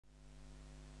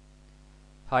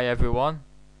Hi everyone,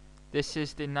 this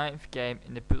is the ninth game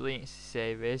in the Brilliancy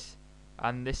series,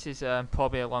 and this is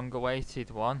probably a long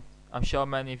awaited one. I'm sure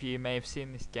many of you may have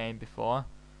seen this game before,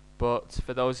 but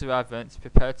for those who haven't,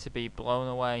 prepare to be blown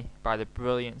away by the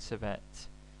brilliance of it.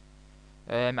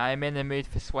 I'm in the mood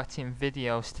for sweating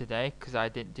videos today because I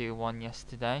didn't do one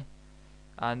yesterday,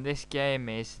 and this game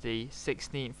is the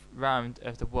 16th round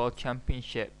of the World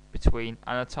Championship between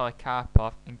Anatoly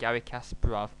Karpov and Garry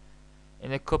Kasparov.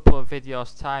 In a couple of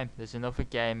videos time there's another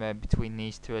game between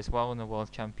these two as well in the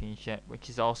World Championship,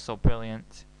 which is also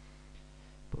brilliant.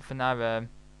 But for now,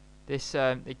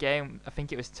 the game, I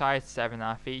think it was tied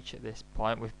 7.5 each at this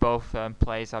point, with both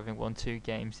players having won 2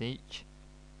 games each.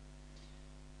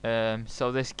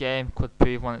 So this game could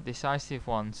prove one of the decisive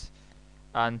ones.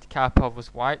 And Karpov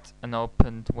was white and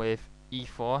opened with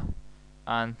e4,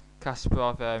 and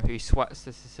Kasparov, who sweats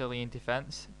the Sicilian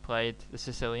defence, played the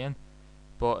Sicilian.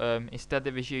 But instead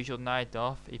of his usual knight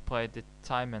off, he played the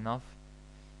Taimonov.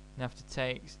 And after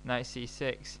takes knight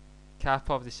c6,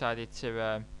 Karpov decided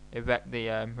to erect the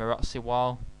Marozzi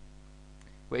wall,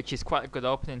 which is quite a good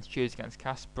opening to choose against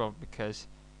Kasparov because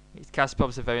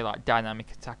Kasparov's a very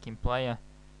dynamic attacking player,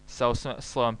 so somewhat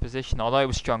slow in position. Although he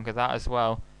was strong at that as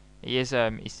well, he is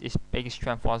his biggest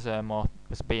strength was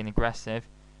being aggressive.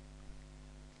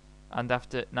 And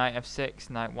after knight f6,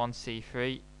 knight 1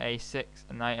 c3, a6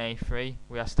 and knight a3,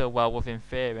 we are still well within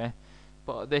theory.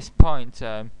 But at this point,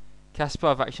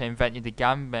 Kasparov actually invented a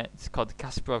gambit called the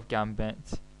Kasparov gambit,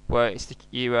 where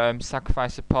you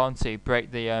sacrifice a pawn to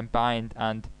break the bind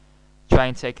and try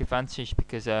and take advantage,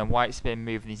 because white's been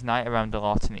moving his knight around a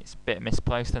lot and it's a bit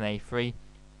misplaced on a3,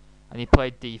 and he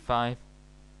played d5.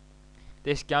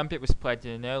 This gambit was played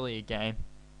in an earlier game,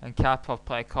 and Karpov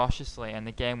played cautiously and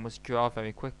the game was drawn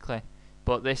very quickly,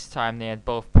 but this time they had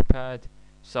both prepared,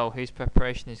 so whose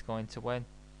preparation is going to win?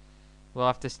 Well,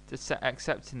 after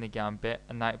accepting the gambit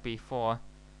and knight b4,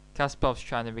 Kasparov's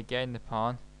trying to regain the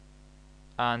pawn,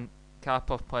 and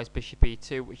Karpov plays bishop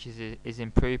e2, which is his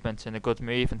improvement and a good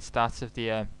move and start of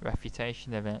the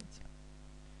refutation of it.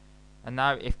 And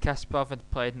now if Kasparov had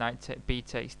played knight b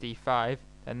takes d5,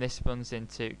 then this runs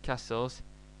into castles.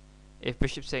 If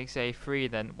bishop takes a3,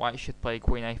 then white should play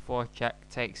queen a4 check,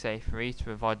 takes a3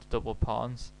 to avoid the double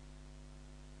pawns.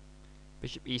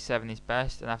 Bishop e7 is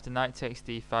best, and after knight takes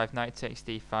d5, knight takes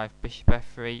d5, bishop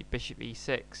f3, bishop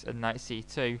e6 and knight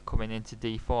c2 coming into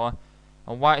d4,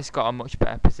 and white's got a much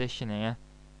better position here,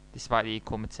 despite the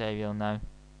equal material now.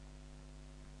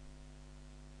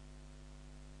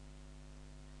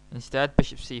 Instead,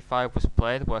 bishop c5 was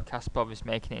played, where Kasparov is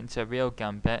making it into a real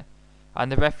gambit, and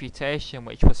the refutation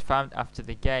which was found after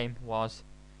the game was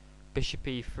bishop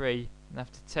e3, and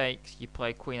after takes you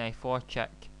play queen a4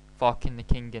 check, forking the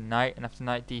king and knight, and after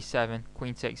knight d7,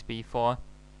 queen takes b4,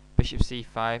 bishop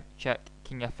c5, check,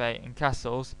 king f8 and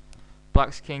castles.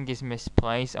 Black's king is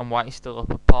misplaced and white is still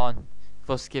up a pawn,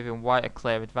 thus giving white a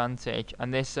clear advantage,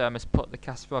 and this has put the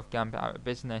Kasparov gambit out of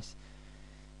business.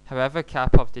 However,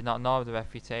 Karpov did not know the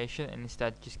refutation and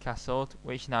instead just castled,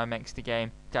 which now makes the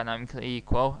game dynamically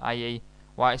equal, i.e.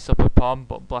 white's up a pawn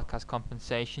but black has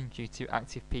compensation due to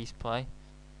active piece play.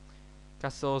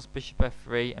 Castles, bishop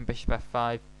f3 and bishop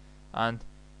f5, and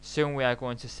soon we are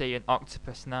going to see an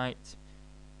octopus knight,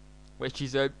 which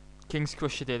is King's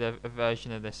Crusher did a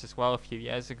version of this as well a few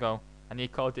years ago, and he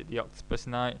called it the octopus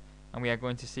knight, and we are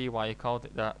going to see why he called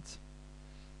it that.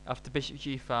 After bishop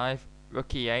g5, rook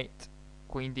e8,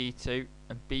 queen d2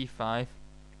 and b5.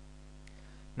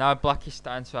 Now black is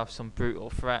starting to have some brutal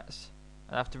threats,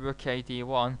 and after rook a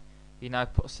d1, he now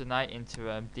puts the knight into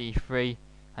d3,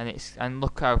 and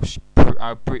look how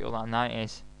brutal that knight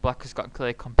is. Black has got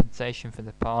clear compensation for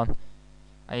the pawn,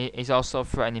 and he's also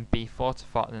threatening b4 to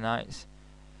fork the knights.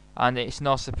 And it's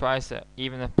no surprise that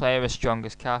even a player as strong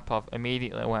as Karpov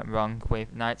immediately went wrong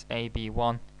with knight a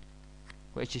b1,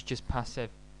 which is just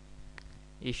passive.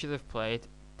 He should have played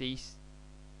d6,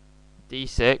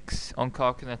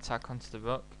 uncorking an attack onto the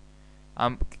rook.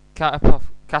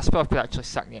 Kasparov could actually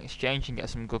sack the exchange and get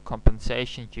some good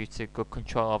compensation due to good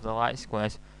control of the light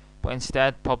squares, but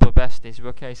instead probably best is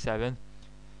rook a7,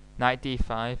 knight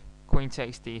d5, queen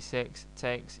takes d6,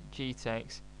 takes, g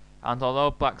takes, and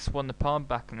although black's won the pawn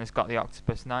back and has got the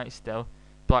octopus knight still,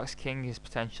 black's king is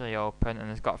potentially open and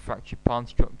has got fractured pawn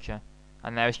structure,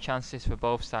 and there is chances for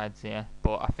both sides here,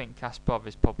 but I think Kasparov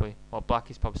is probably, well, black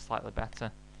is probably slightly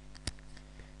better.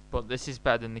 But this is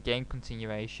better than the game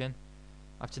continuation.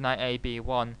 After knight a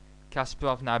b1,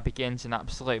 Kasparov now begins an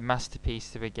absolute masterpiece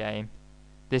to the game.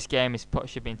 This game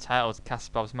should be entitled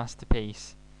Kasparov's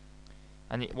Masterpiece.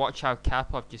 And watch how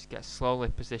Karpov just gets slowly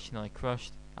positionally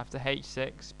crushed. After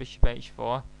h6, bishop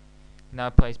h4, Now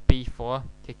plays b4,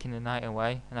 kicking the knight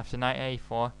away, and after knight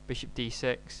a4, bishop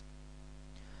d6.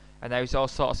 And there's all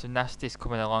sorts of nasties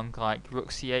coming along, like rook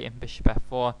c8 and bishop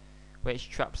f4, which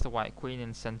traps the white queen in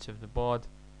the centre of the board.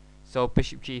 So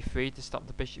bishop g3 to stop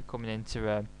the bishop coming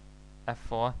into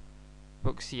f4,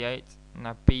 rook c8,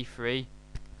 now b3,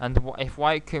 and if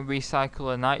white can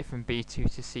recycle a knight from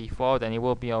b2 to c4, then he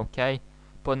will be okay.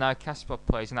 But now Kasparov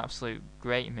plays an absolute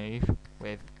great move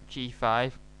with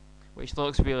g5, which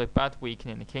looks really bad,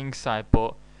 weakening the king's side,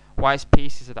 but white's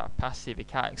pieces are that passive, he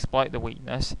can't exploit the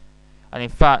weakness. And in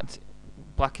fact,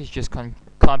 black is just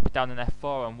clamping down on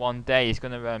f4, and one day he's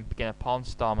going to begin a pawn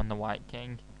storm on the white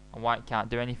king, and white can't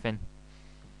do anything.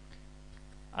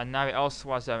 And now it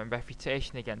also has a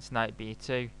refutation against knight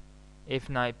b2. If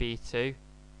knight b2,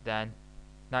 then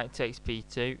knight takes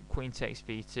b2, queen takes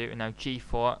b2, and now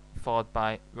g4 followed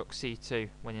by rook c2,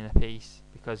 winning a piece,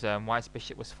 because white's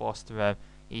bishop was forced to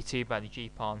e2 by the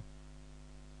g-pawn.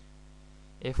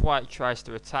 If white tries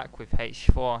to attack with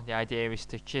h4, the idea is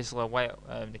to chisel away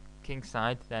at the king's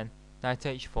side, then knight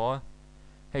h4,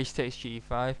 h takes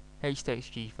g5, h takes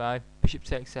g5, bishop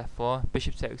takes f4,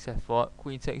 bishop takes f4,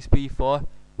 queen takes b4,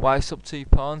 white's up 2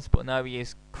 pawns, but now he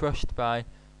is crushed by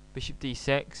bishop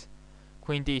d6,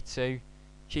 queen d2,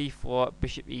 g4,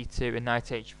 bishop e2, and knight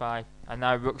h5, and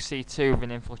now rook c2 with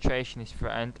an infiltration is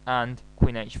threatened, and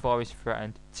queen h4 is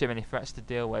threatened. Too many threats to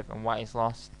deal with, and white is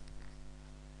lost.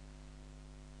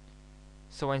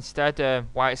 So instead,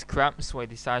 white's cramped, so he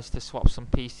decides to swap some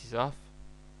pieces off.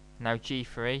 Now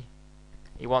g3,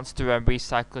 he wants to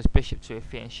recycle his bishop to a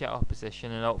fianchetto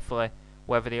position, and hopefully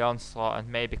weather the onslaught and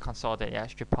maybe consolidate the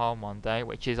extra pawn one day,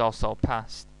 which is also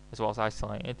passed as well as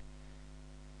isolated.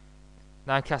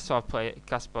 Now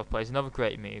Kasparov plays another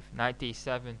great move, knight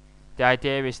d7. The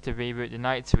idea is to reroute the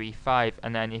knight to e5,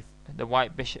 and then if the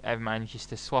white bishop ever manages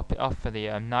to swap it off for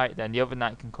the knight, then the other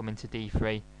knight can come into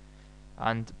d3.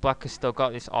 And black has still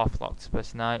got this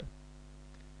orthodox knight.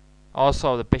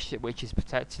 Also, the bishop which is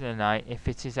protecting the knight, if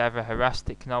it is ever harassed,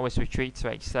 it can always retreat to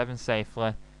h7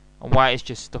 safely, and white is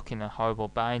just stuck in a horrible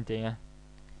bind here.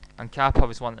 And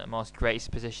Karpov is one of the most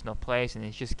greatest positional players, and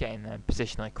he's just getting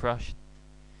positionally crushed.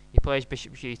 He plays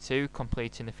bishop g2,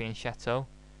 completing the fianchetto.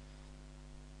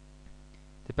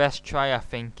 The best try, I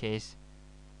think, is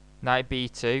knight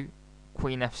b2,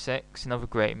 queen f6, another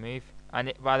great move.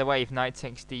 And by the way, if knight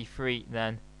takes d3,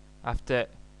 then after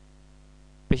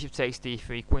bishop takes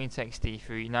d3, queen takes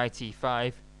d3, knight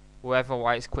e5, wherever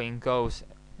white's queen goes,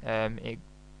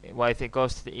 if it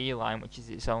goes to the e line, which is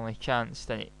its only chance,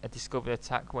 then a discovered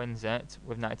attack wins it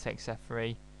with knight takes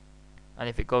f3. And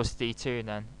if it goes to d2,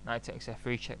 then knight takes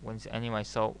f3 check wins it anyway,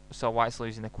 so white's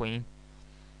losing the queen.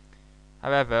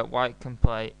 However, white can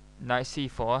play knight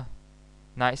c4,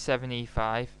 knight 7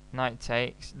 e5, knight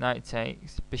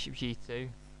takes, bishop g2,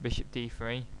 bishop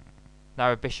d3.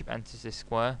 Now a bishop enters this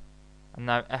square, and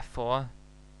now f4,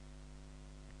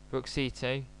 rook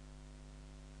c2.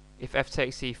 If f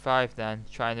takes e5, then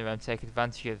trying to take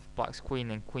advantage of black's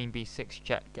queen, and queen b6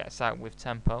 check gets out with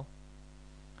tempo.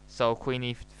 So queen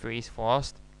e3 is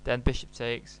forced, then bishop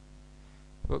takes,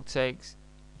 rook takes,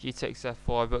 g takes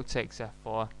f4, rook takes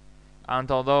f4.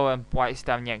 And although white's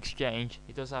down the exchange,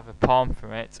 he does have a pawn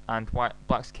for it, and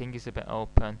black's king is a bit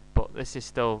open, but this is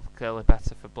still clearly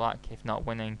better for black, if not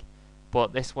winning.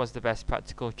 But this was the best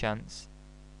practical chance.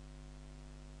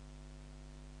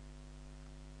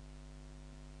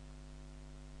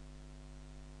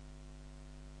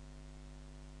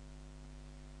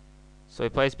 So he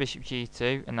plays bishop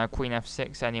g2, and now queen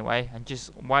f6 anyway, and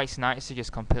just white's knights are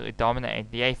just completely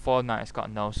dominated. The a4 knight has got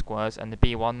no squares, and the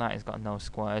b1 knight has got no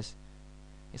squares.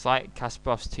 It's like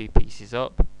Kasparov's 2 pieces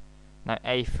up. Now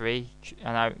a3,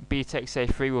 and now b takes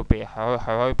a3 will be a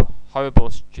horrible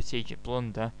strategic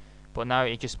blunder, but now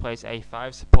he just plays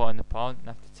a5, supporting the pawn, and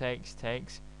after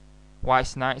takes.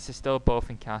 White's knights are still both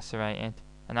incarcerated,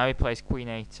 and now he plays queen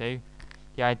a2.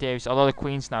 The idea is, although the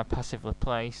queen's now passively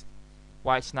placed,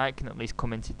 white's knight can at least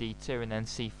come into d2 and then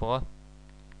c4.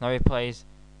 Now he plays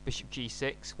bishop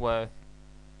g6, where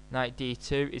knight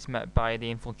d2 is met by the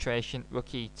infiltration rook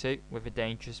e2 with a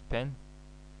dangerous pin.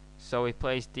 So he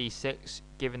plays d6,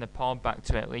 giving the pawn back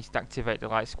to at least activate the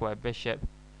light square bishop.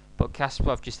 But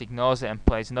Kasparov just ignores it and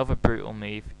plays another brutal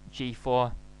move,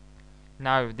 g4.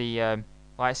 Now the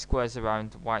light squares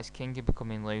around white's king are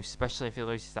becoming loose, especially if he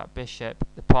loses that bishop.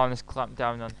 The pawn has clamped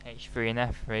down on h3 and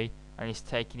f3, and he's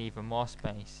taking even more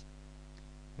space.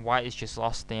 White is just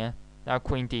lost here. Now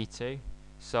queen d2,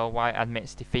 so white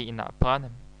admits defeat in that plan,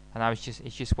 and now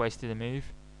he's just wasted a move.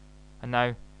 And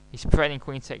now he's threatening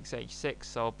queen takes h6,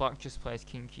 so black just plays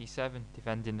king g7,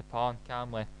 defending the pawn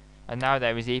calmly. And now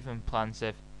there is even plans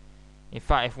of In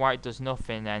fact, if white does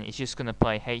nothing, then he's just going to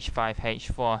play h5,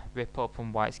 h4, rip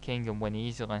open white's king and win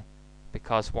easily,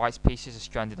 because white's pieces are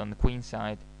stranded on the queen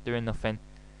side, doing nothing.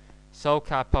 So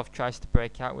Karpov tries to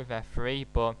break out with f3,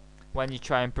 but when you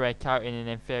try and break out in an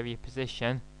inferior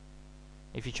position,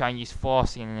 if you try and use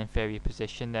force in an inferior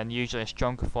position, then usually a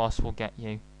stronger force will get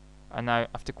you. And now,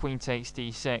 after queen takes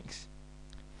d6,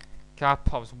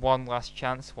 Karpov's one last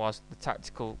chance was the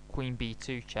tactical queen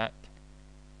b2 check,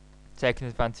 taking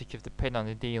advantage of the pin on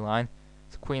the d line.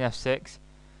 So queen f6,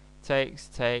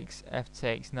 takes, f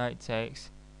takes, knight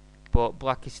takes, but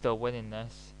black is still winning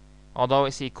this. Although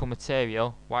it's equal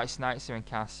material, white's knights are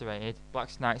incarcerated,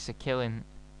 black's knights are killing,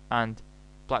 and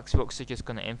black's rooks are just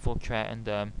going to infiltrate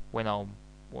and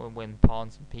win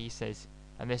pawns and pieces,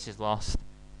 and this is lost.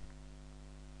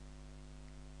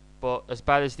 But as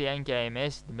bad as the end game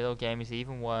is, the middle game is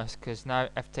even worse, because now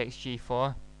f takes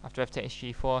g4, after f takes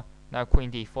g4, now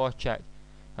queen d4 check,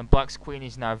 and black's queen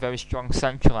is now very strong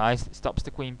centralized, stops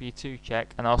the queen b2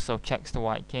 check, and also checks the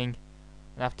white king.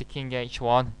 And after king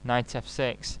h1, knight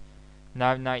f6,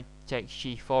 now knight takes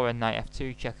g4 and knight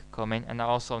f2 check are coming, and now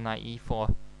also knight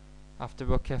e4. After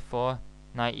rook f4,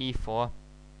 knight e4,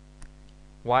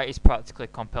 white is practically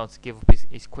compelled to give up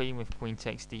his queen with queen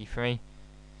takes d3.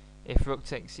 If rook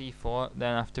takes e4,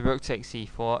 then after rook takes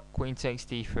e4, queen takes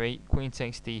d3, queen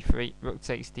takes d3, rook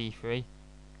takes d3.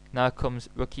 Now comes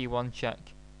rook e1 check,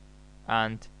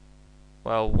 and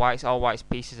well, all white's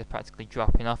pieces are practically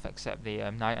dropping off except the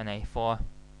knight on a4,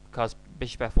 because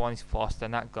bishop f1 is forced,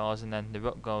 then that goes, and then the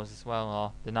rook goes as well,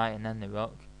 or the knight and then the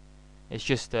rook. It's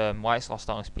just white's lost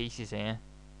all his pieces here.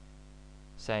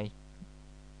 Say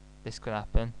this could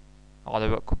happen, or the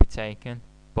rook could be taken,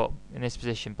 but in this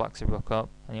position black's a rook up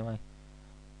anyway.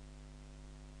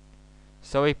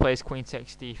 So he plays queen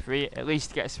takes d3, at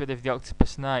least gets rid of the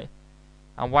octopus knight.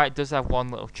 And white does have one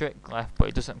little trick left, but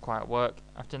it doesn't quite work.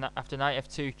 After knight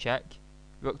f2 check,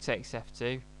 rook takes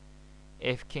f2.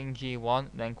 If king g1,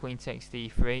 then queen takes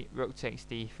d3, rook takes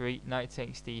d3, knight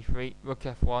takes d3, rook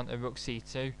f1, and rook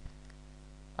c2.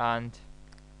 And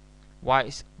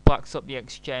black's up the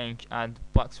exchange, and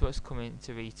black's rook's coming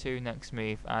to e2 next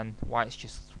move, and white's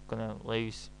just gonna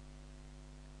lose.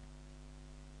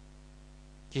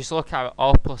 Just look how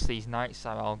all plus these knights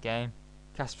are all game.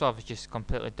 Kasparov is just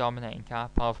completely dominating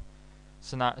Karpov.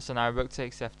 So now rook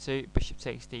takes f2, bishop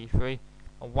takes d3,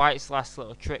 and white's last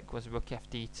little trick was rook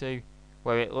fd2,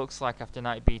 where it looks like after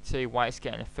knight b2, white's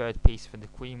getting a third piece for the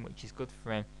queen, which is good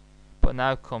for him. But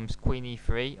now comes queen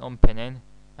e3, unpinning,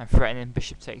 and threatening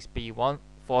bishop takes b1,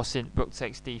 forcing rook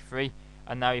takes d3,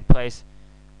 and now he plays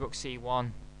rook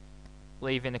c1,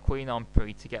 leaving the queen on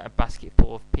pre to get a basket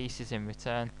full of pieces in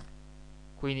return.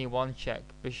 Queen e1 check,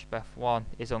 bishop f1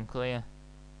 is unclear.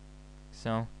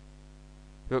 So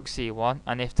rook c1,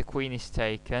 and if the queen is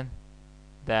taken,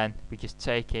 then we just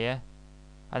take here.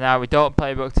 And now we don't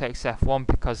play rook takes f1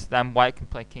 because then white can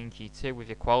play king g2 with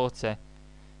equality.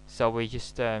 So we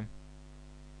just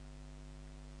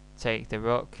take the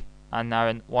rook, and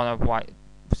now one of white's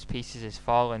pieces is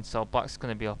fallen, so black's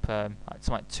going to be up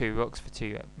like 2 rooks for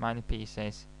 2 minor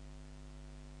pieces.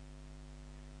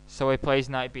 So he plays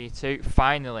knight b2,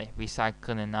 finally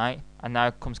recycling a knight, and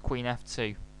now comes queen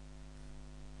f2,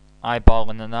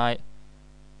 eyeballing the knight.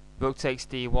 Rook takes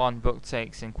d1, rook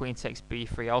takes, and queen takes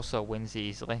b3 also wins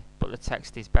easily, but the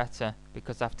text is better,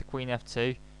 because after queen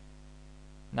f2,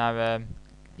 now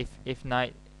if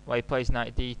knight, well, he plays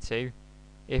knight d2,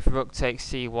 if rook takes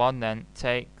c1, then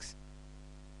takes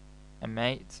a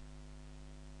mate.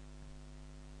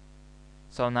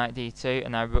 So knight d2,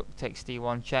 and now rook takes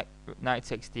d1 check, knight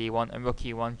takes d1, and rook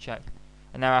e1 check.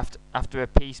 And now after a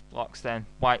piece blocks, then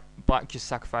black just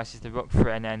sacrifices the rook for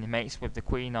it, and then mates with the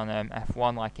queen on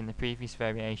f1 like in the previous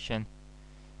variation.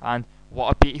 And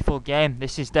what a beautiful game!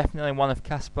 This is definitely one of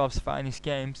Kasparov's finest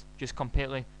games, just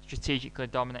completely strategically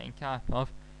dominating Karpov,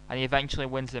 and he eventually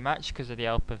wins the match because of the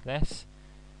help of this.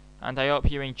 And I hope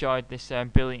you enjoyed this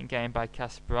brilliant game by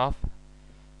Kasparov.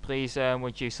 Please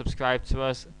would you subscribe to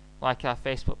us, like our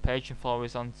Facebook page, and follow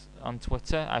us on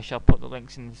Twitter. I shall put the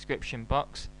links in the description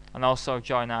box, and also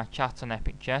join our chat on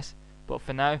Epic Chess. But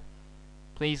for now,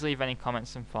 please leave any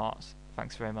comments and thoughts.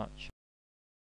 Thanks very much.